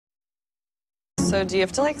So do you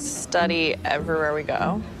have to like study everywhere we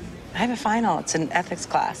go? I have a final. It's an ethics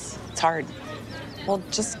class. It's hard. Well,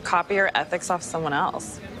 just copy your ethics off someone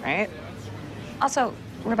else, right? Also,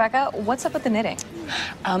 Rebecca, what's up with the knitting?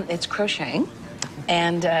 It's crocheting,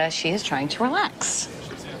 and she is trying to relax.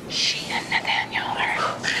 She and Nathaniel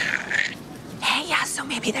are... Hey, yeah, so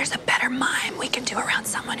maybe there's a better mime we can do around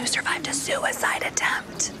someone who survived a suicide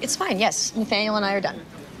attempt. It's fine, yes. Nathaniel and I are done.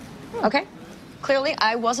 Okay? Clearly,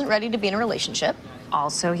 I wasn't ready to be in a relationship.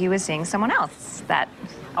 Also, he was seeing someone else. That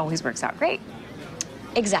always works out great.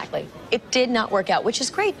 Exactly. It did not work out, which is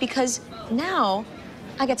great because now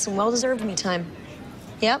I get some well-deserved me time.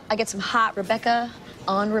 Yep, I get some hot Rebecca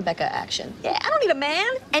on Rebecca action. Yeah, I don't need a man.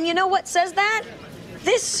 And you know what says that?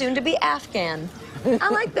 This soon-to-be Afghan. I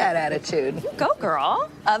like that attitude. Go, girl.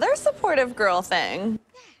 Other supportive girl thing.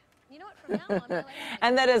 You know what, from now on,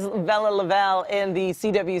 And that is Vella Lovell in the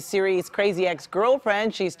CW series Crazy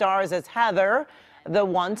Ex-Girlfriend. She stars as Heather, the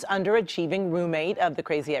once underachieving roommate of the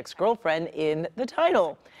crazy ex-girlfriend in the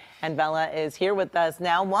title. And Vella is here with us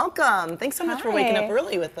now. Welcome. Thanks so much for waking up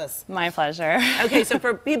early with us. My pleasure. Okay, so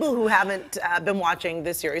for people who haven't been watching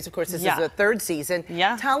this series, of course, this is the third season.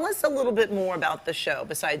 Yeah. Tell us a little bit more about the show,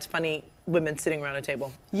 besides funny women sitting around a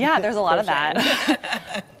table. Yeah, there's a lot of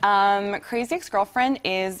that. Crazy Ex-Girlfriend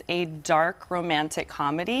is a dark romantic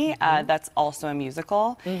comedy that's also a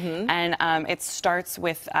musical. And it starts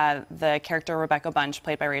with the character Rebecca Bunch,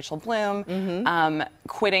 played by Rachel Bloom,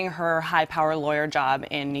 quitting her high-power lawyer job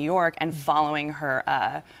in New York and following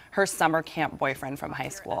her her summer camp boyfriend from high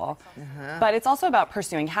school. But it's also about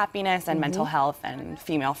pursuing happiness and mental health and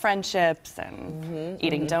female friendships and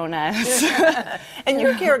eating donuts. And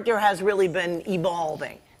your character has really been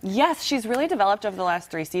evolving. Yes, she's really developed over the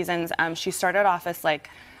last 3 seasons. She started off as like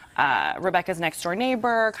Rebecca's next door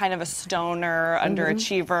neighbor, kind of a stoner,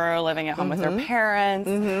 underachiever, living at home with her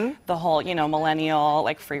parents, the whole, you know, millennial,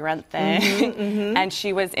 like free rent thing. And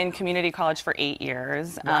she was in community college for 8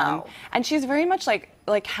 years. Wow. And she's very much like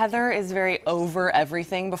Heather is very over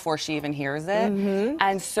everything before she even hears it.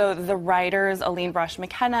 And so the writers, Aline Brosh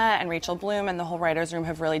McKenna and Rachel Bloom and the whole writers room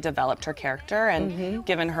have really developed her character and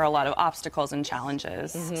given her a lot of obstacles and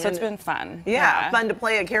challenges. So it's been fun. Yeah, fun to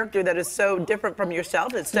play a character that is so different from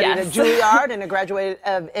yourself. That studied at Juilliard and a graduate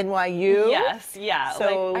of NYU. Yes, yeah.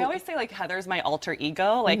 So like, I always say like Heather's my alter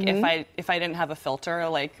ego. Like if I didn't have a filter,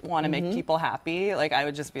 like want to make people happy, like I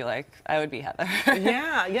would just be like, I would be Heather.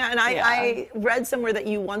 Yeah. And I read somewhere that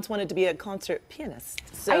you once wanted to be a concert pianist.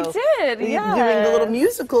 So I did, doing the little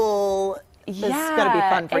musical is going to be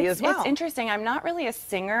fun for you as well. It's interesting. I'm not really a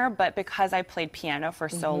singer, but because I played piano for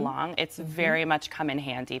so long, it's very much come in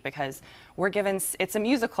handy because we're given, it's a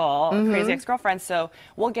musical, Crazy Ex-Girlfriend, so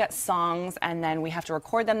we'll get songs and then we have to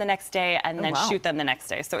record them the next day and then shoot them the next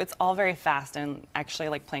day. So it's all very fast, and actually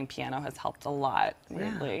like playing piano has helped a lot,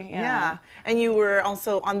 really. Yeah. And you were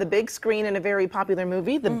also on the big screen in a very popular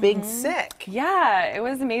movie, The Big Sick. Yeah, it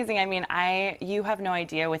was amazing. I mean, you have no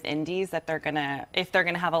idea with indies that if they're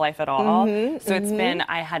gonna have a life at all. So it's been,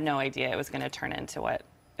 I had no idea it was gonna turn into what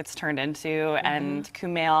it's turned into, and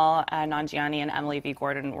Kumail Nanjiani and Emily V.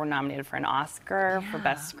 Gordon were nominated for an Oscar for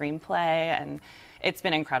Best Screenplay, and it's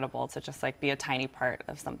been incredible to just like be a tiny part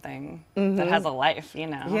of something that has a life, you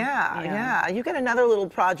know. Yeah. You got another little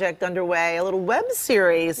project underway, a little web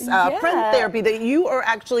series, Friend Therapy, that you are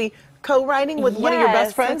actually co-writing with one of your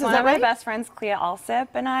best friends. Is One that of right? my best friends, Clea Alsip,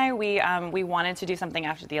 and I, we wanted to do something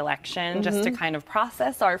after the election just to kind of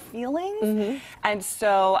process our feelings. And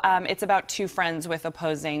so it's about 2 friends with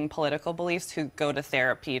opposing political beliefs who go to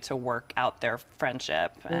therapy to work out their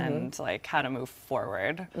friendship and like how to move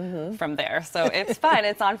forward from there. So it's fun.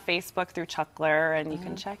 It's on Facebook through Chuckler, and you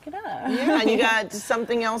can check it out. Yeah, and you got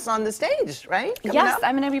something else on the stage, right? Yes,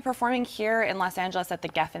 I'm going to be performing here in Los Angeles at the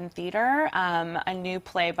Geffen Theater, a new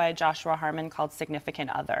play by Joshua Harmon called Significant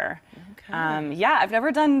Other. Yeah, I've never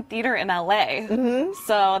done theater in LA,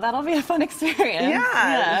 so that'll be a fun experience.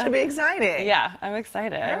 Yeah, it should be exciting. Yeah, I'm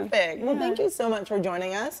excited. Perfect. Well, thank you so much for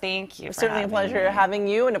joining us. Thank you. Certainly a pleasure having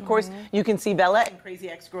you. And of course, you can see Vella and Crazy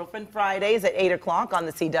Ex-Girlfriend Fridays at 8 o'clock on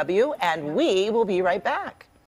the CW, and we will be right back.